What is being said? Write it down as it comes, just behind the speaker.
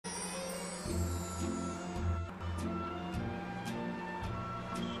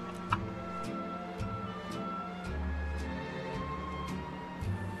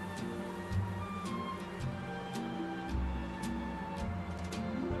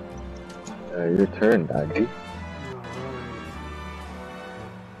Your turn, Daddy.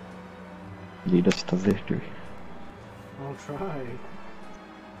 Lead us to victory. I'll try.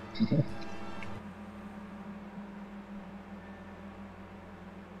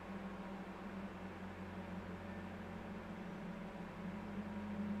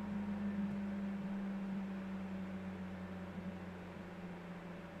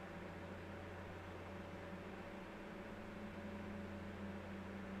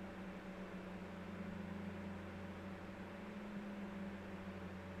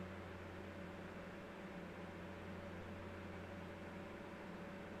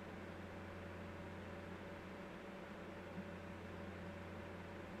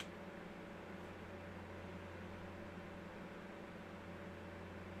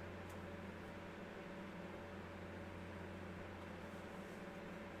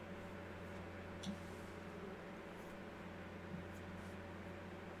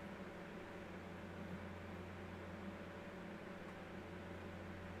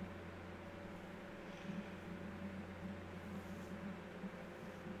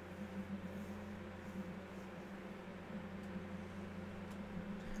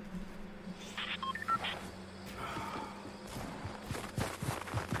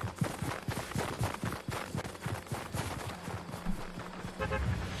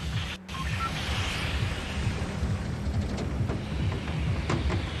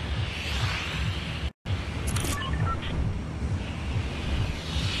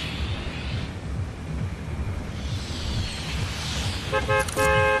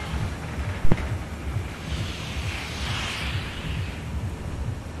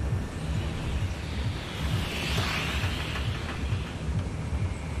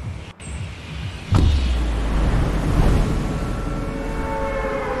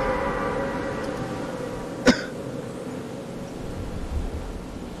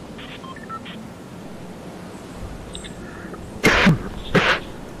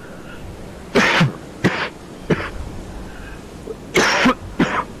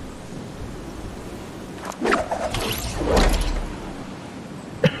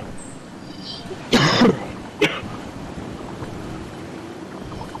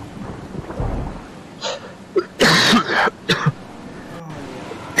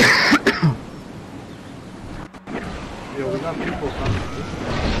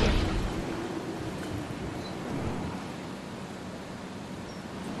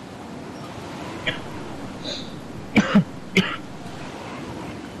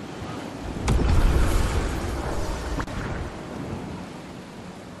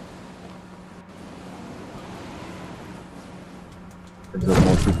 There's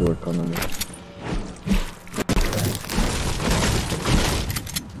more people are coming.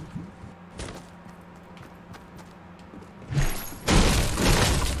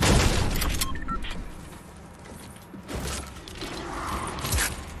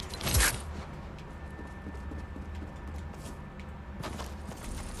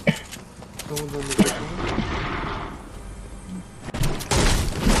 Someone's on the ground.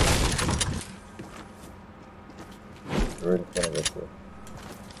 Right in front of us here.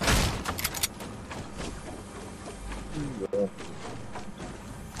 Yeah.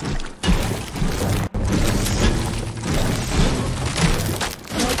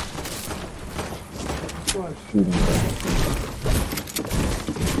 Shooting them.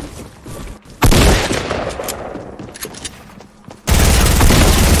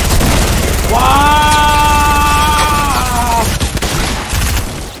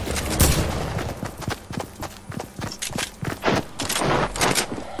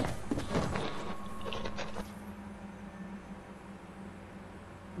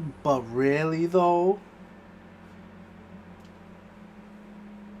 But really though?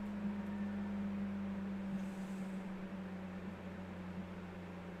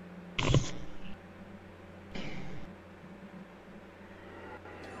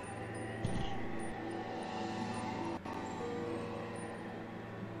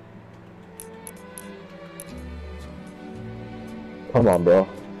 Come on, bro.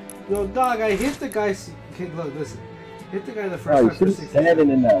 Yo, dog, I hit the guy. Okay, look, listen. Hit the guy the first Oh, you time should for have 60 standing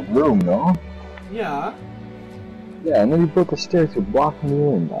in that room, no? Yeah. Yeah, and then you put the stairs to block me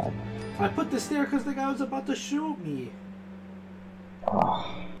in, dog. I put the stair because the guy was about to shoot me.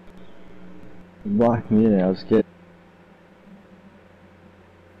 Oh. You blocked me in, I was scared.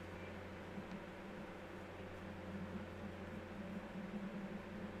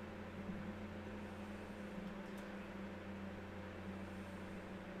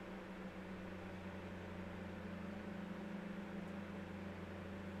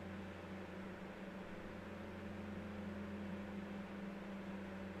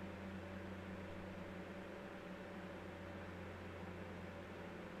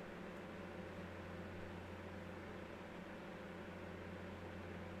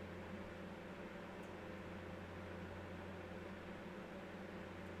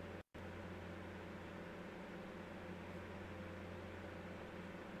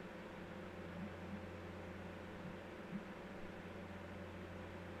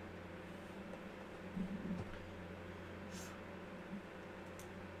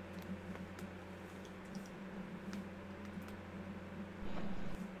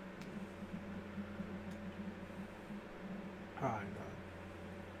 try,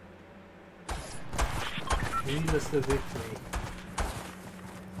 dog. Lead us to victory.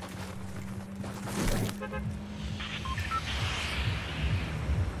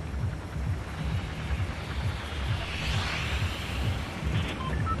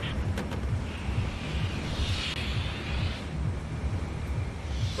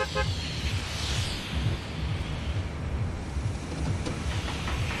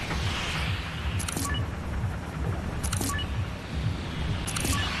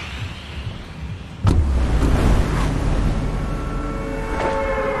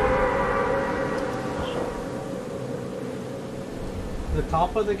 The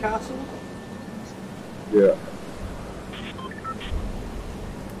top of the castle? Yeah.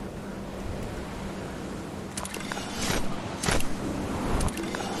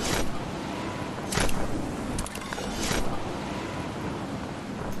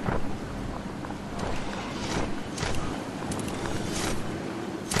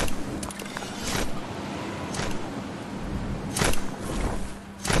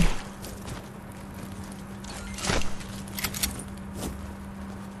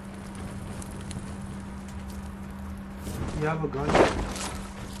 You have a gun? No.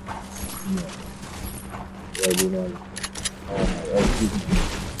 Yeah, I do not.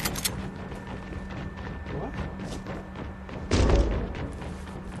 What?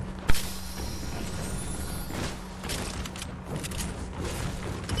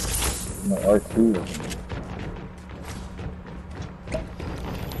 My R2.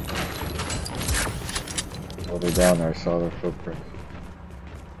 Oh, they're down there. I saw their footprints.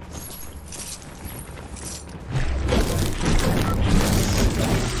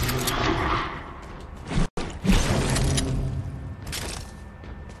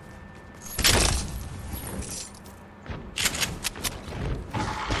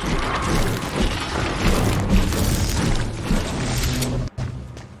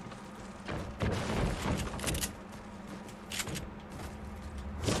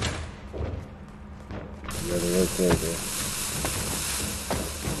 Yeah, they're right there, bro.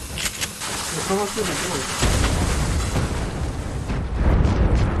 Well, come up to the door.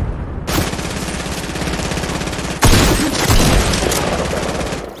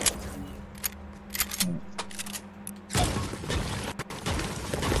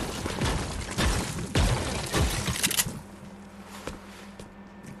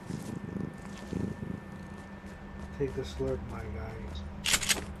 Take the slurp, my guy.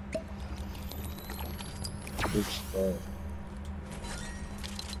 Good stuff.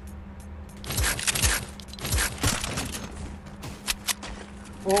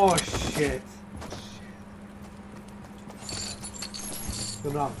 Oh shit.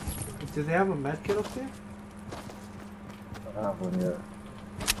 But no. Do they have a med kit up there? I don't have one yet.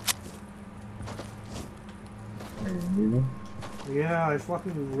 Are you moving? Yeah, I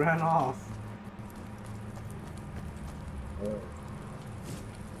fucking ran off. Oh.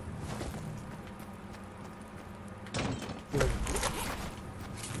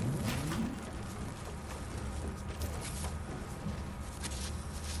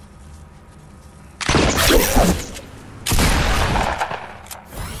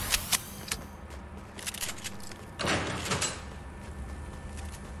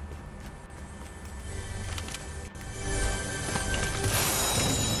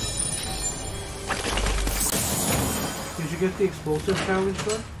 Did you get the explosive challenge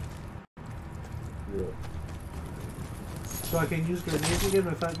done? Yeah. So I can use grenades again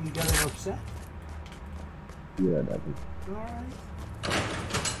without you getting upset? Yeah, that'd be. Alright.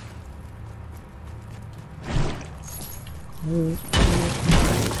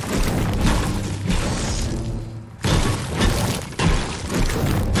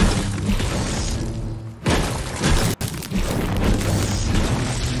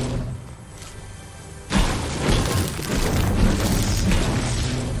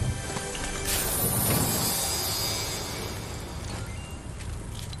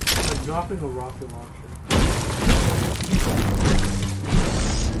 I'm dropping a rocket launcher.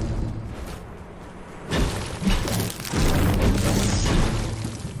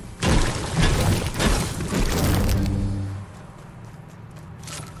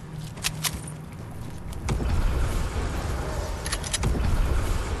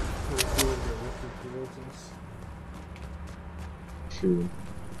 Shoot.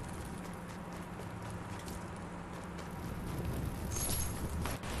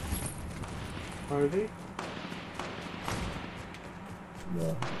 Are they?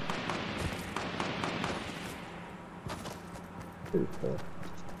 Yeah. Pretty cool.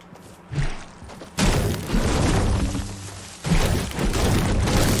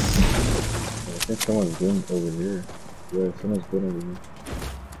 I think someone's doing over here. Yeah, someone's been over here.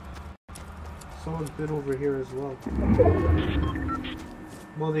 Someone's been over here as well.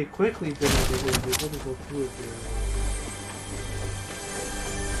 Well, they quickly been over here. They didn't go through it there.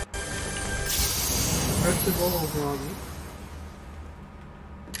 Press the ball over on me.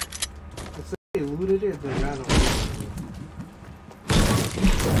 It's like they looted it and they ran away.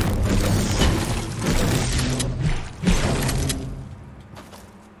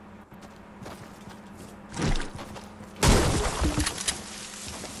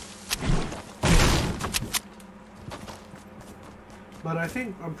 But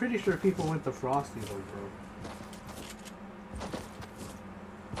I'm pretty sure people went to Frosty though,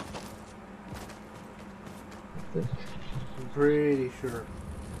 bro. I'm pretty sure.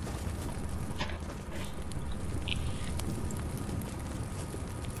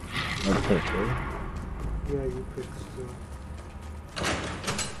 Yeah, you picked still.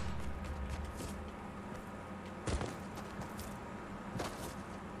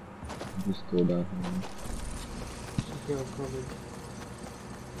 Just go down here. Okay, I'm coming.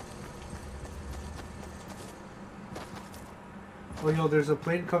 Oh, yo, there's a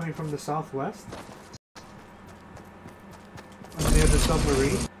plane coming from the southwest. Near the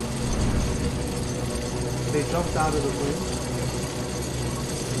submarine. They jumped out of the plane.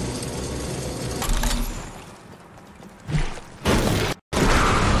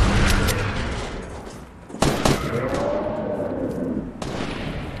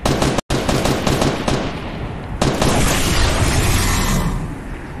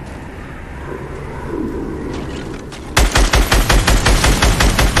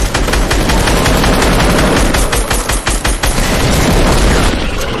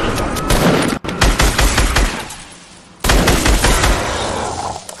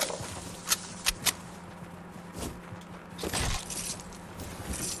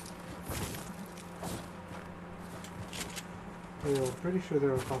 Pretty sure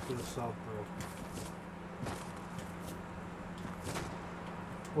they're on top of the south, bro.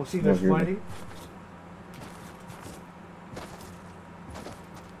 Well, see, there's fighting.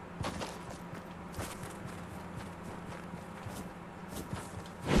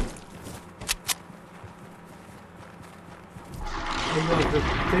 Hey, yo, the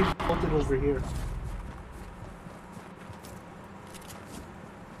thing bolted over here.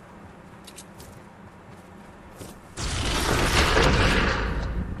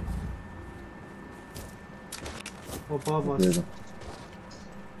 Above us.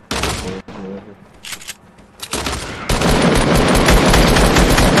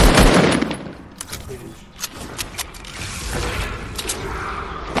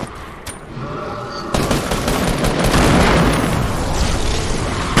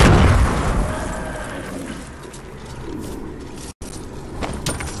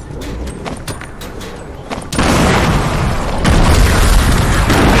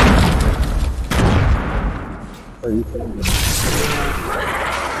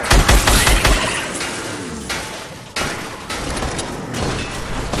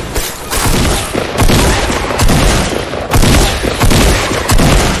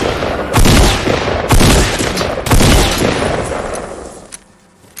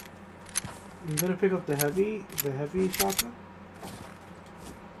 Pick up the heavy shotgun?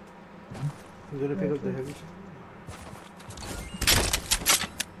 I'm gonna pick up the heavy shotgun.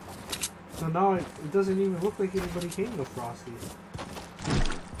 So now it doesn't even look like anybody came to Frosty.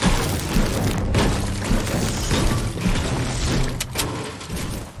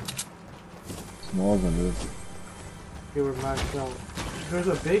 Small than this. Okay, we're maxed out. There's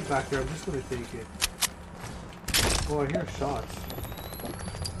a big back there, I'm just gonna take it. Oh, I hear shots.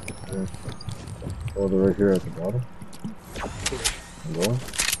 Yeah. Oh, they're right here at the bottom. I'm going.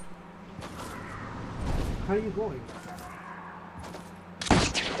 How are you going?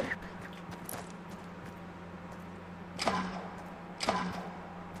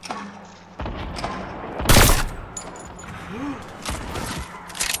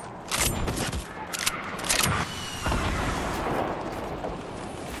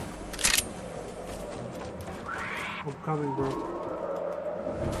 I'm coming, bro.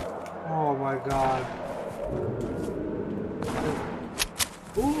 Oh my god.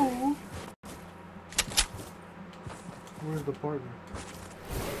 Ooh. Where's the partner?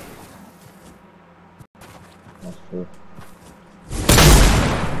 Not sure.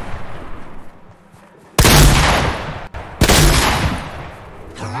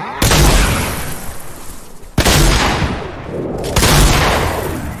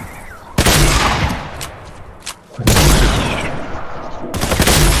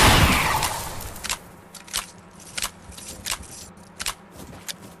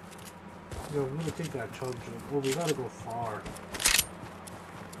 Yo, I'm gonna take that chug jug. Oh, we gotta go far.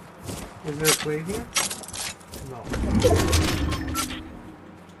 Is there a plane here? No.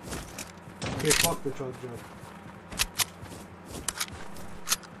 Okay, fuck the chug jug.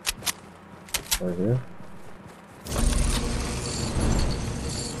 Right here.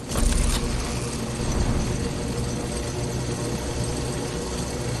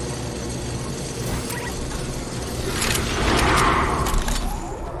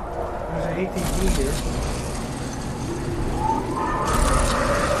 There's an ATV here.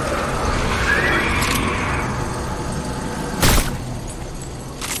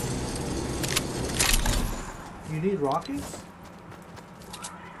 You need rockets?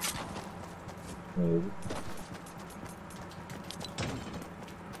 Maybe.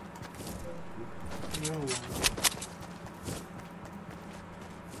 No.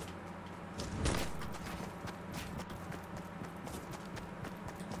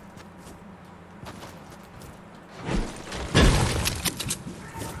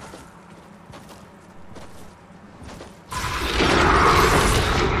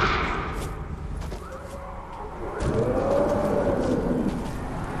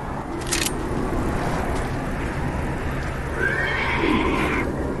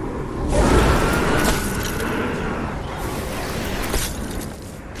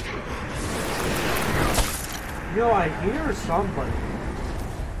 Yo, I hear somebody.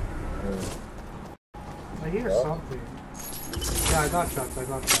 I hear something. Yeah, I got shots, I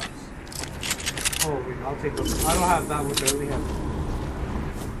got shots. Oh, wait, I'll take them. I don't have that much, I only have...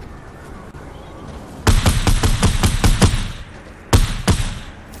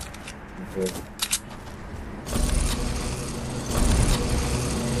 Okay.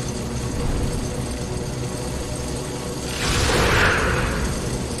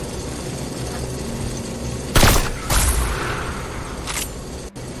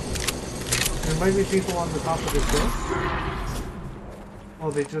 There might be people on the top of this hill.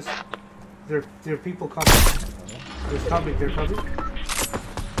 Oh, they just... There are people coming. They're coming, they're coming.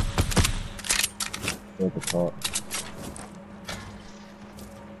 At the top.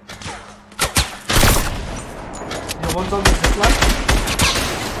 Yo, one's on the zip line.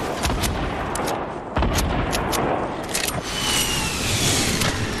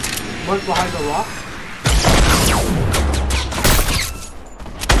 One's behind the rock.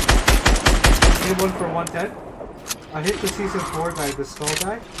 Hit one for 110. I hit the season 4 guy, the skull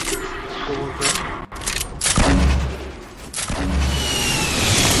guy, for 110.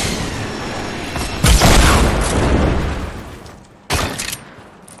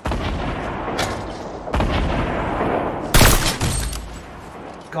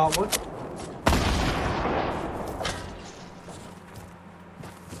 Got one.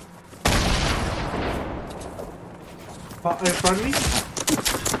 In front of me.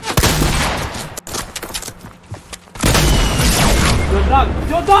 Yo, dog!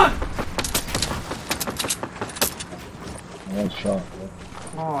 Yo, dog! One shot, bro.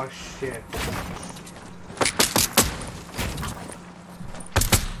 Oh, shit.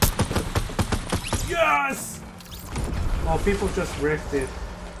 Yes! Oh, people just rifted.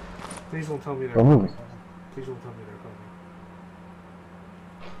 Please don't tell me they're coming. Please don't tell me they're coming.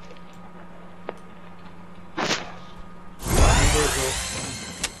 There we go.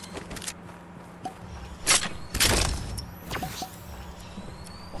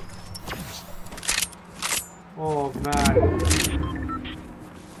 Oh man.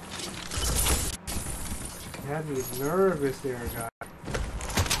 You had me nervous there, guy.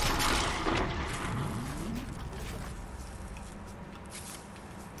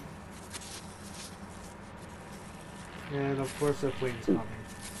 And of course the plane's coming.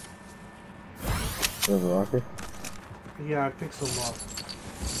 There's a rocket? Yeah, I picked some up.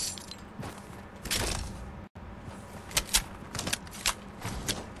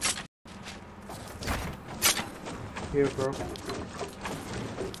 Here, bro.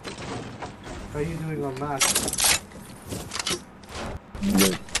 How you doing on math?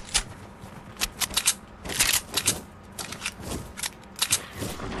 Good.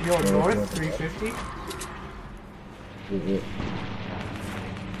 Yo, north 350? Is it?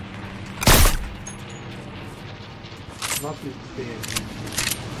 Not too big.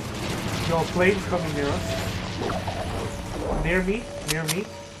 Yo, plane's coming near us. Near me, near me.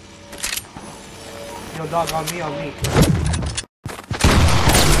 Yo, dog, on me, on me.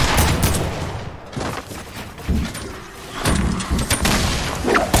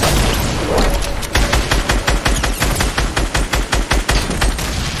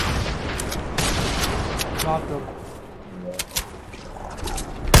 Got them.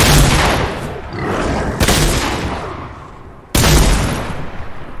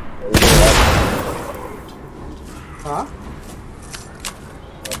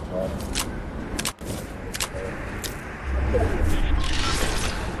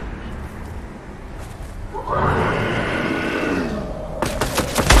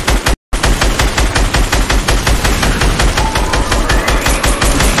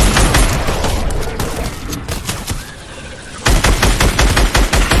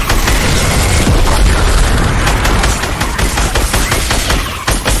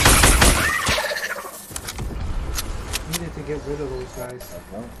 those guys.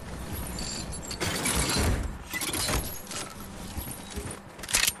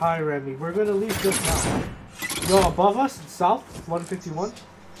 Hi, Remy. We're gonna leave just now. Yo, above us, south, 151.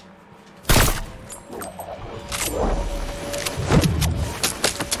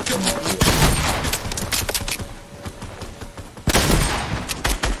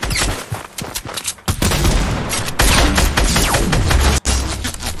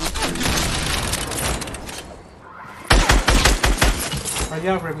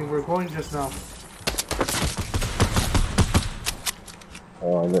 Yeah, Remy, we're going just now.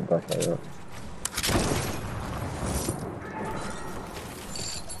 Oh, I'll get back there.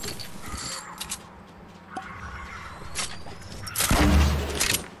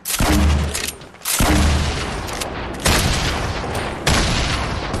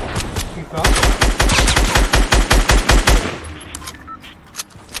 Keep up.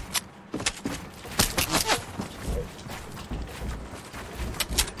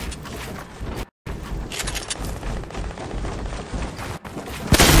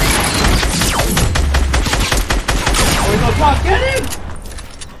 Get him!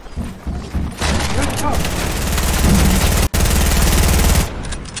 Good job.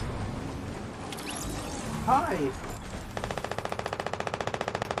 Hi.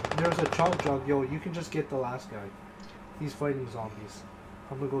 There's a chug jug. Yo, you can just get the last guy. He's fighting zombies.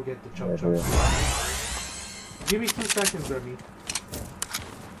 I'm gonna go get the chug jug. Give me 2 seconds, Remy.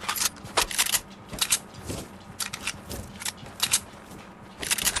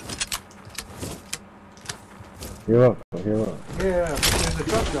 Heal up, heal up. Yeah, there's a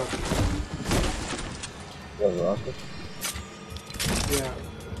chug jug. You have a rocket? Yeah.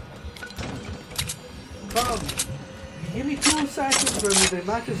 Come. Give me 2 seconds, Remy. The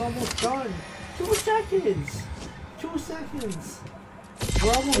match is almost done. 2 seconds. 2 seconds.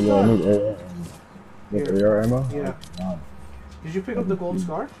 We're almost done. I need AR ammo? Yeah. Oh. Did you pick up the gold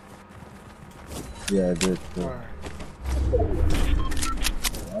scar? Yeah, I did. Alright.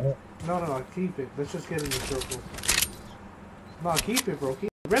 No, keep it. Let's just get in the circle. No, keep it, bro. Keep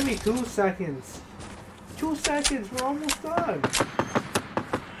it. Remy, 2 seconds. 2 seconds. We're almost done.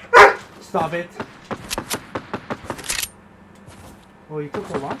 Stop it. Oh, you took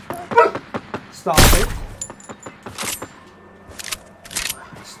a launch pad? Stop it.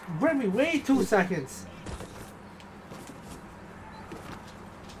 Remy, wait 2 seconds.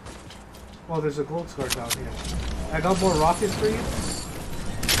 Oh, there's a gold scar down here. I got more rockets for you.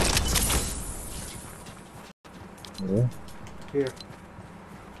 Yeah. Here.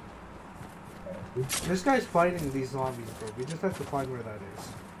 This guy's fighting these zombies, bro. We just have to find where that is.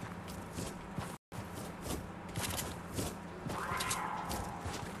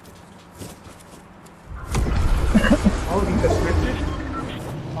 Oh, he just ripped it?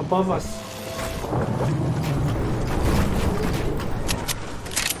 Above us.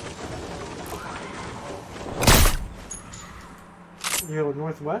 Yo,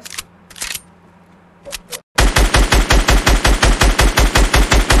 northwest?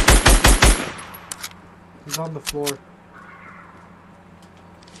 He's on the floor.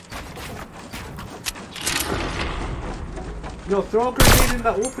 Yo, throw a grenade in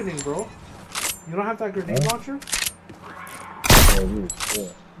that opening, bro. You don't have that grenade launcher?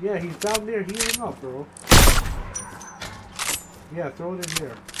 Yeah, he's down there healing up, bro. Yeah, throw it in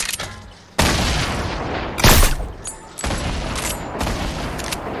there.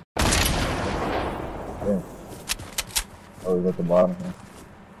 Yeah. Oh, he's at the bottom here.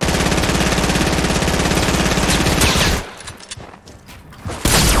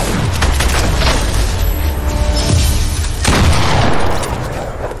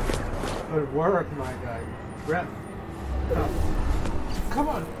 Good work, my guy. Rep. Come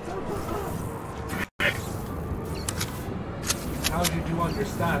on. How'd you do on your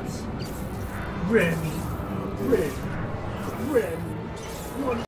stats? Remy.